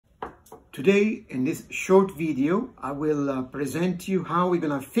Today, in this short video, I will present you how we're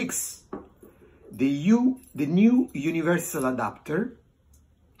gonna fix the new universal adapter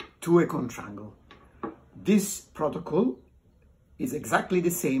to a contrangler. This protocol is exactly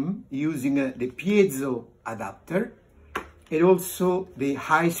the same using the piezo adapter and also the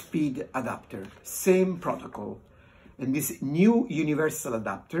high-speed adapter, same protocol. And this new universal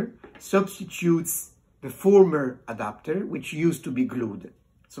adapter substitutes the former adapter, which used to be glued.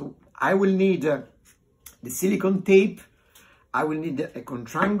 So I will need the silicone tape, I will need a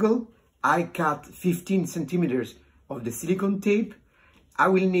contrangler. I cut 15 centimeters of the silicone tape. I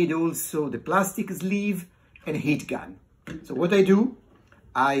will need also the plastic sleeve and heat gun. So what I do,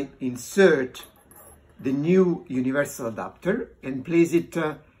 I insert the new universal adapter and place it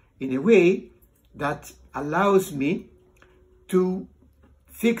in a way that allows me to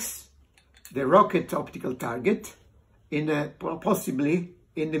fix the rocket optical target in possibly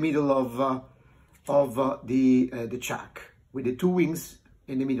in the middle of the chuck, with the two wings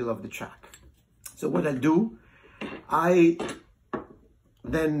in the middle of the chuck. So what I do, I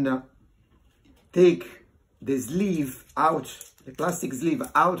then take the sleeve out, the plastic sleeve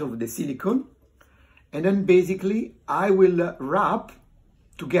out of the silicone, and then basically I will wrap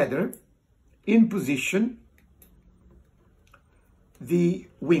together in position the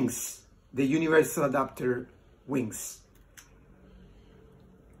wings, the universal adapter wings.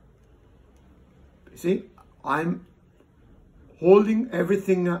 See, I'm holding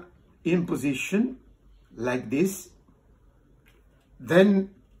everything in position like this. Then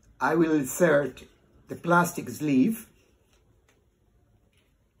I will insert the plastic sleeve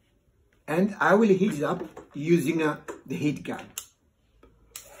and I will heat it up using the heat gun.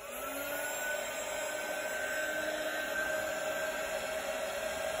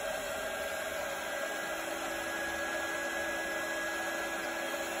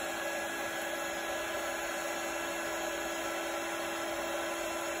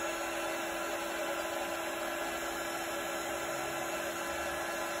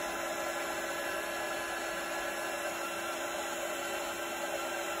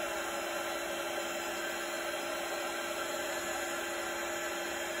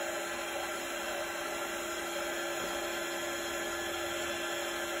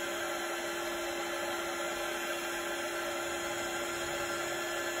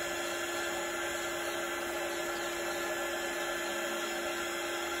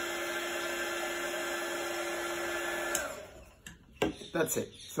 That's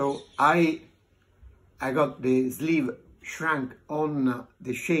it. So I got the sleeve shrunk on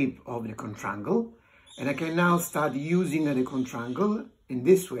the shape of the contrangler, and I can now start using the contrangler in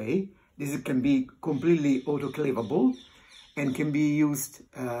this way. This can be completely autoclavable and can be used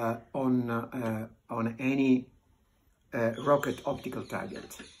on any rocket optical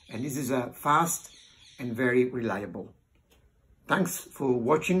target. And this is fast and very reliable. Thanks for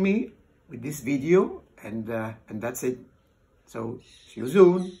watching me with this video, and that's it. So, see you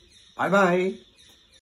soon. Bye-bye.